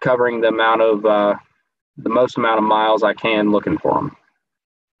the most amount of miles I can looking for them.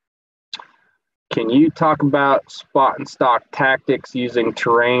 Can you talk about spot and stalk tactics using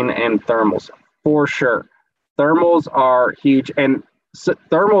terrain and thermals? For sure. Thermals are huge, and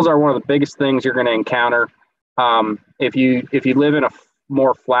thermals are one of the biggest things you're going to encounter. If you live in a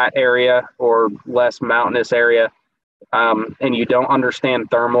more flat area or less mountainous area, and you don't understand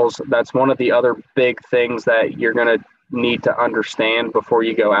thermals, that's one of the other big things that you're going to need to understand before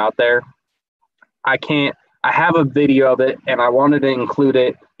you go out there. I have a video of it, and I wanted to include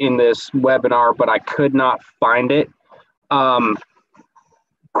it in this webinar, but I could not find it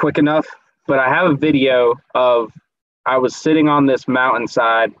quick enough. But I have a video of, I was sitting on this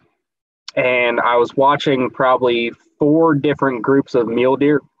mountainside, and I was watching probably 4 different groups of mule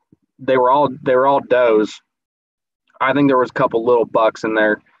deer. They were all does. I think there was a couple little bucks in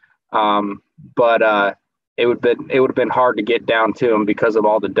there, but it would have been hard to get down to them because of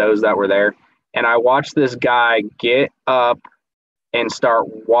all the does that were there. And I watched this guy get up and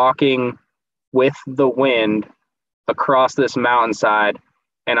start walking with the wind across this mountainside.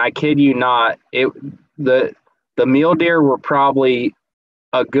 And I kid you not, the mule deer were probably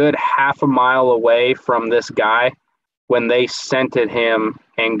a good half a mile away from this guy when they scented him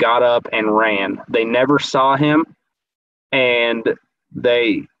and got up and ran. They never saw him, and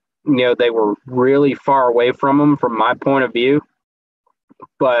they were really far away from him from my point of view,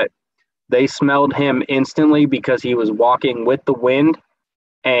 but they smelled him instantly because he was walking with the wind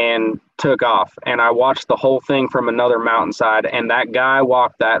and took off. And I watched the whole thing from another mountainside, and that guy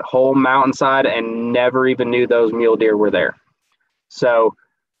walked that whole mountainside and never even knew those mule deer were there. So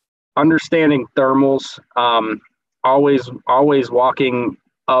understanding thermals, always walking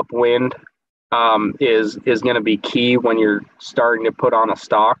upwind is going to be key when you're starting to put on a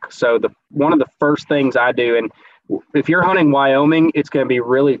stalk. So one of the first things I do, and if you're hunting Wyoming, it's going to be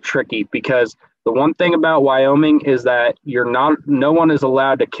really tricky because the one thing about Wyoming is that no one is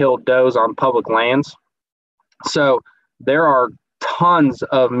allowed to kill does on public lands. So there are tons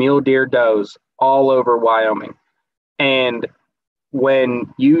of mule deer does all over Wyoming. And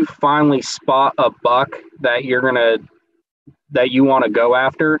when you finally spot a buck that you want to go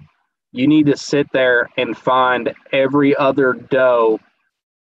after, you need to sit there and find every other doe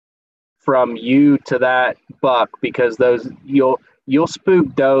from you to that buck, because you'll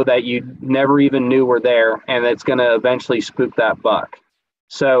spook doe that you never even knew were there, and it's going to eventually spook that buck.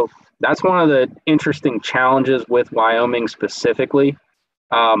 So that's one of the interesting challenges with Wyoming specifically.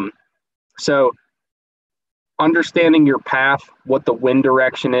 So understanding your path, what the wind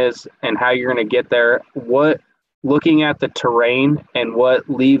direction is and how you're going to get there, looking at the terrain and what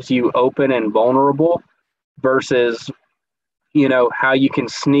leaves you open and vulnerable versus, how you can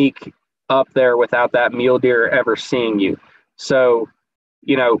sneak up there without that mule deer ever seeing you. So,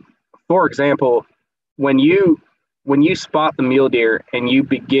 for example, when you spot the mule deer and you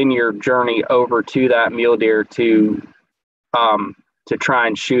begin your journey over to that mule deer to try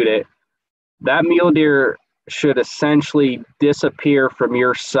and shoot it, that mule deer should essentially disappear from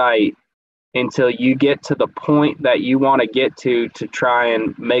your sight until you get to the point that you want to get to try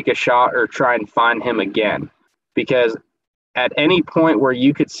and make a shot or try and find him again. Because at any point where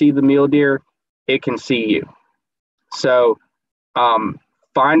you could see the mule deer, it can see you. So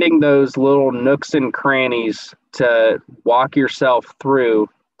finding those little nooks and crannies to walk yourself through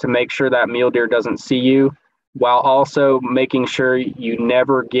to make sure that mule deer doesn't see you, while also making sure you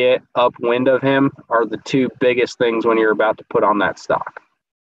never get upwind of him, are the 2 biggest things when you're about to put on that stalk.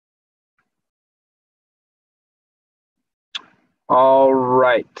 All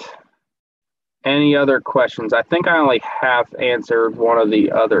right. Any other questions? I think I only half answered one of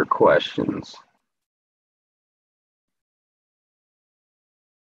the other questions.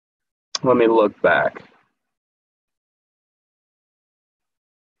 Let me look back.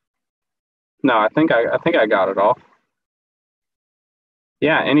 No, I think I got it all.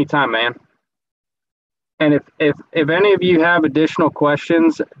 Yeah, anytime, man. And if any of you have additional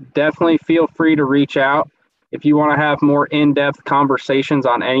questions, definitely feel free to reach out. if you want to have more in-depth conversations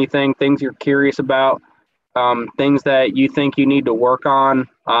on anything, things you're curious about, things that you think you need to work on,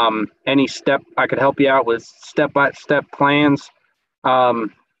 any step I could help you out with step-by-step plans to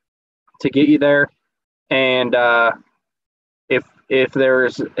get you there. And if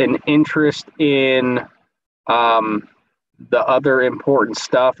there's an interest in the other important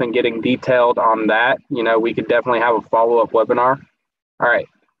stuff and getting detailed on that, we could definitely have a follow-up webinar. All right,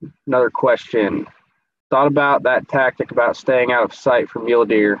 another question. Thought about that tactic about staying out of sight for mule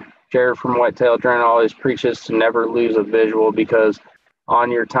deer. Jared from Whitetail Journal always preaches to never lose a visual because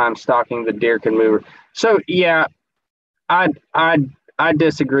on your time stalking, the deer can move. So yeah, I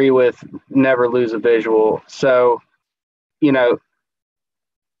disagree with never lose a visual. So,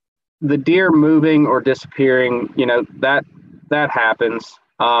 the deer moving or disappearing, that happens.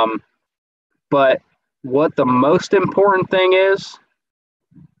 But what the most important thing is,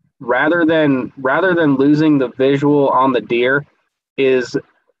 rather than losing the visual on the deer, is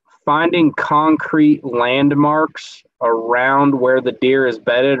finding concrete landmarks around where the deer is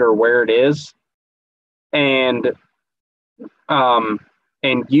bedded or where it is, and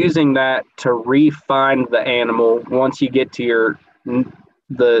using that to re-find the animal once you get to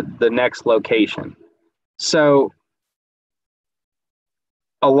the next location. So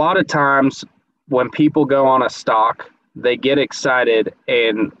a lot of times when people go on a stalk, they get excited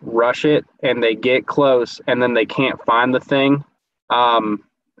and rush it, and they get close, and then they can't find the thing.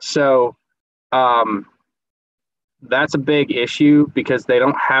 That's a big issue because they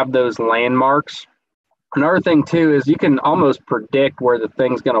don't have those landmarks. Another thing too is you can almost predict where the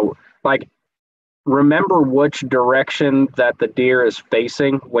thing's gonna, remember which direction that the deer is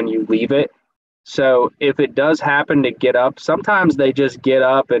facing when you leave it. So if it does happen to get up, sometimes they just get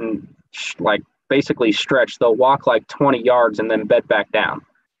up and basically stretch. They'll walk 20 yards and then bed back down.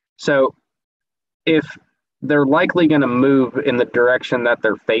 So if they're likely going to move in the direction that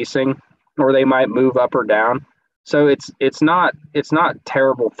they're facing, or they might move up or down. So it's not a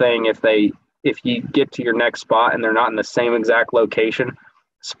terrible thing if you get to your next spot and they're not in the same exact location.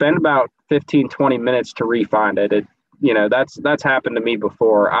 Spend about 15-20 minutes to re-find it. That's happened to me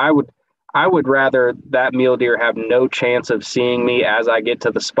before. I would rather that mule deer have no chance of seeing me as I get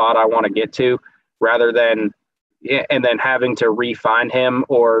to the spot I want to get to, rather than and then having to re-find him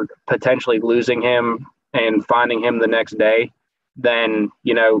or potentially losing him and finding him the next day, than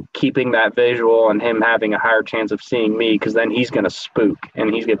keeping that visual and him having a higher chance of seeing me, because then he's going to spook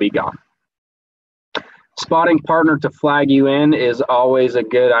and he's going to be gone. Spotting partner to flag you in is always a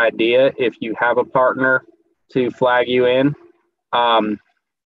good idea if you have a partner to flag you in.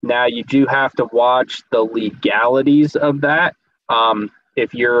 Now you do have to watch the legalities of that.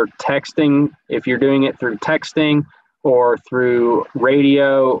 If you're doing it through texting or through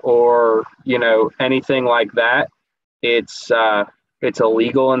radio or anything like that, it's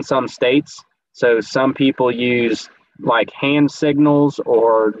illegal in some states. So some people use hand signals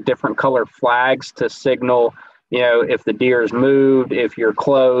or different color flags to signal, if the deer is moved, if you're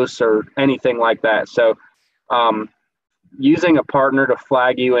close, or anything like that. So using a partner to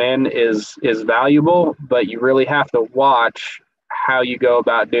flag you in is valuable, but you really have to watch how you go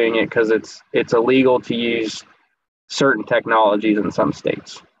about doing it, because it's illegal to use certain technologies in some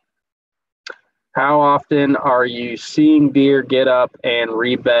states. How often are you seeing deer get up and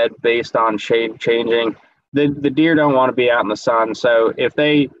rebed based on shade changing? The deer don't want to be out in the sun. So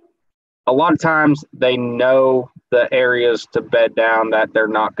a lot of times they know the areas to bed down that they're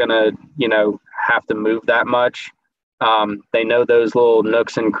not going to, have to move that much. They know those little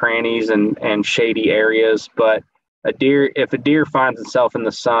nooks and crannies and shady areas, but if a deer finds itself in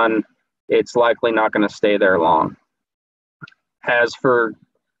the sun, it's likely not going to stay there long. As for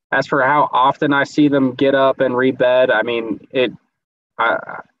how often I see them get up and rebed, I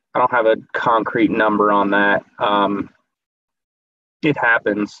don't have a concrete number on that. It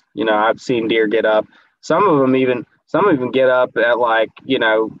happens. I've seen deer get up. Some of them even get up at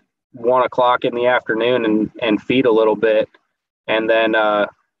 1 o'clock in the afternoon and feed a little bit, and then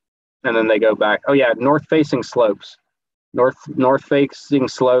they go back. Oh yeah, north facing slopes. North facing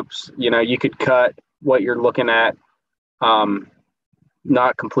slopes. You could cut what you're looking at,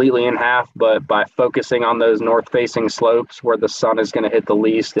 not completely in half, but by focusing on those north facing slopes where the sun is going to hit the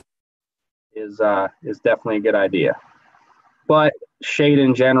least is definitely a good idea. But shade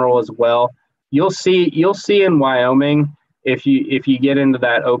in general as well. You'll see in Wyoming, if you get into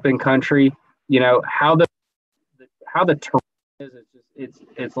that open country, how the terrain is.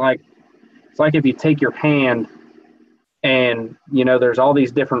 It's like if you take your hand and there's all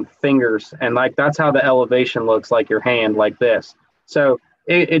these different fingers, and that's how the elevation looks, like your hand like this. So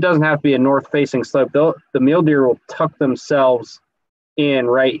it doesn't have to be a north-facing slope. The mule deer will tuck themselves in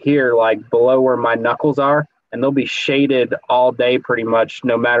right here, like below where my knuckles are, and they'll be shaded all day pretty much,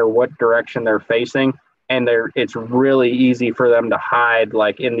 no matter what direction they're facing. And it's really easy for them to hide,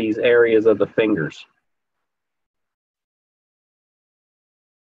 like in these areas of the fingers.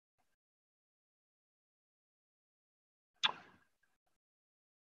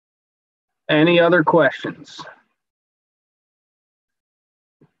 Any other questions?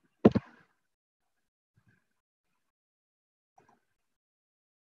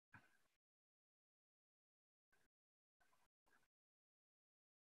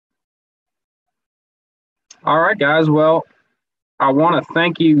 All right, guys. Well, I want to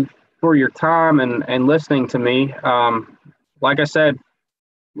thank you for your time and listening to me. Like I said,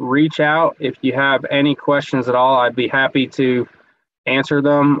 reach out if you have any questions at all. I'd be happy to answer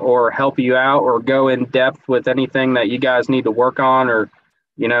them or help you out or go in depth with anything that you guys need to work on or,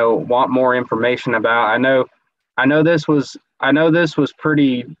 want more information about. I know this was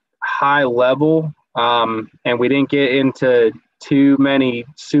pretty high level, and we didn't get into too many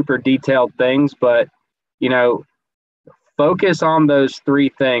super detailed things, but focus on those three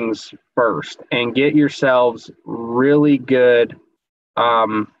things first and get yourselves really good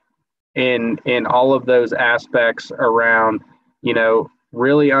in all of those aspects around,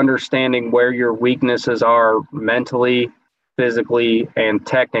 really understanding where your weaknesses are mentally, physically, and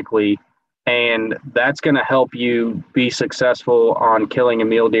technically. And that's going to help you be successful on killing a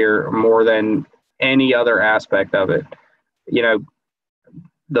mule deer more than any other aspect of it.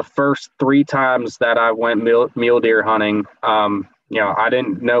 The first 3 times that I went mule deer hunting, I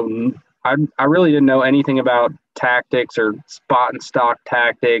didn't know, I really didn't know anything about tactics or spot and stock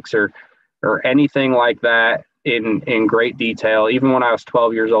tactics or anything like that in great detail. Even when I was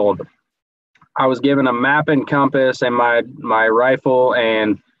 12 years old, I was given a map and compass and my rifle,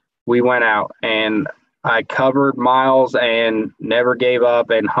 and we went out and I covered miles and never gave up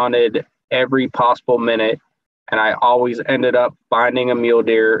and hunted every possible minute. And I always ended up finding a mule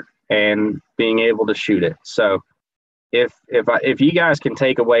deer and being able to shoot it. So if you guys can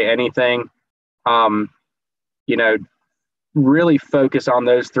take away anything, really focus on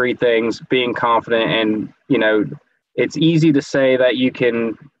those 3 things, being confident. And, it's easy to say that you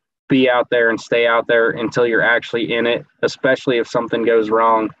can be out there and stay out there until you're actually in it, especially if something goes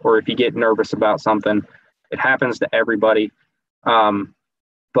wrong or if you get nervous about something. It happens to everybody.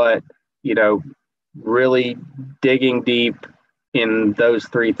 But, really digging deep in those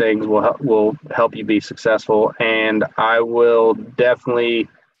 3 things will help you be successful. And I will definitely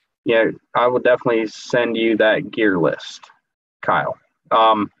send you that gear list, Kyle.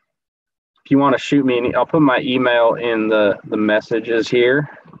 If you want to shoot me, I'll put my email in the messages here.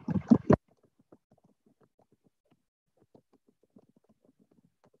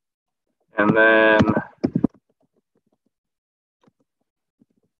 And then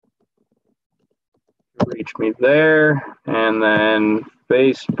reach me there, and then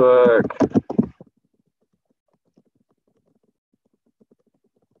Facebook.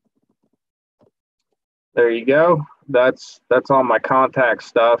 There you go. That's all my contact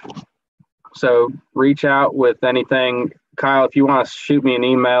stuff. So reach out with anything. Kyle, if you want to shoot me an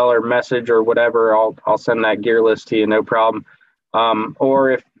email or message or whatever, I'll send that gear list to you, no problem.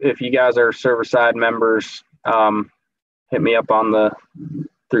 Or if you guys are server-side members, hit me up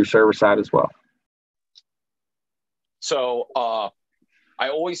through server-side as well. So I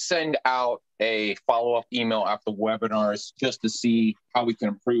always send out a follow-up email after webinars just to see how we can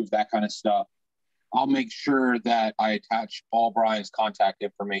improve that kind of stuff. I'll make sure that I attach all Brian's contact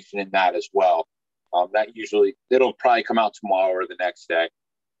information in that as well. It'll probably come out tomorrow or the next day.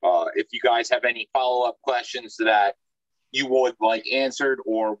 If you guys have any follow-up questions that you would like answered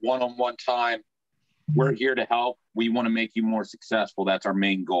or one-on-one time, we're here to help. We want to make you more successful. That's our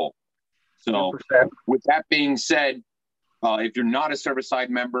main goal. So 100%. With that being said, if you're not a server-side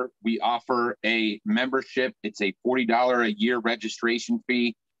member, we offer a membership. It's a $40 a year registration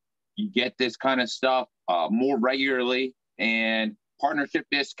fee. You get this kind of stuff more regularly and partnership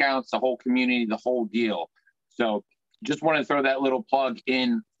discounts, the whole community, the whole deal. So just want to throw that little plug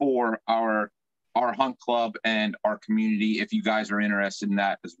in for our hunt club and our community if you guys are interested in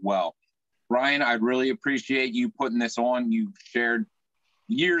that as well. Brian, I really appreciate you putting this on. You've shared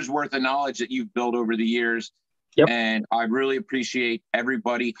years worth of knowledge that you've built over the years. Yep. And I really appreciate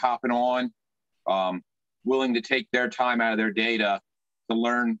everybody hopping on, willing to take their time out of their day to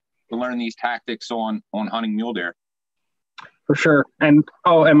learn these tactics on hunting mule deer. For sure. And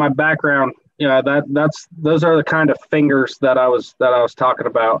my background, those are the kind of fingers that I was talking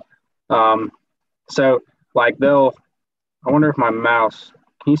about. So like I wonder if my mouse,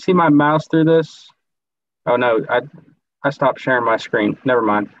 Can you see my mouse through this? Oh no, I stopped sharing my screen. Never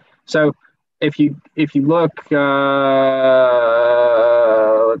mind. So if you look,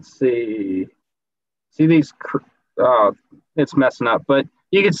 let's see these. Oh, it's messing up, but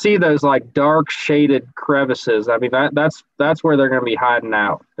you can see those like dark shaded crevices. I mean that's where they're going to be hiding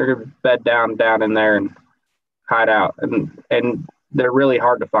out. They're going to bed down in there and hide out, and they're really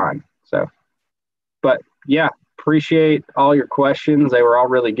hard to find. So, but yeah, appreciate all your questions. They were all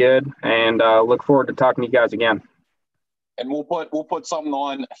really good, and look forward to talking to you guys again. And we'll put something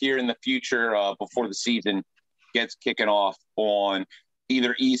on here in the future before the season gets kicking off on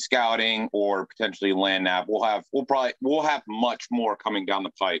either e-scouting or potentially land nav. We'll have much more coming down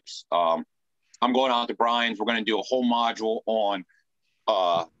the pipes. I'm going out to Brian's. We're going to do a whole module on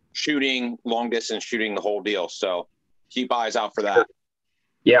shooting, long distance shooting, the whole deal. So keep eyes out for that.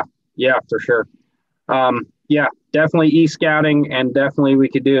 Yeah, for sure. Yeah, definitely e-scouting, and definitely we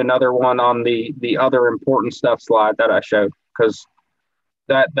could do another one on the other important stuff slide that I showed, because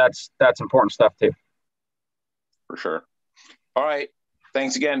that's important stuff too. For sure. All right.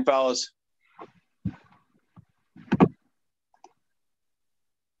 Thanks again, fellas.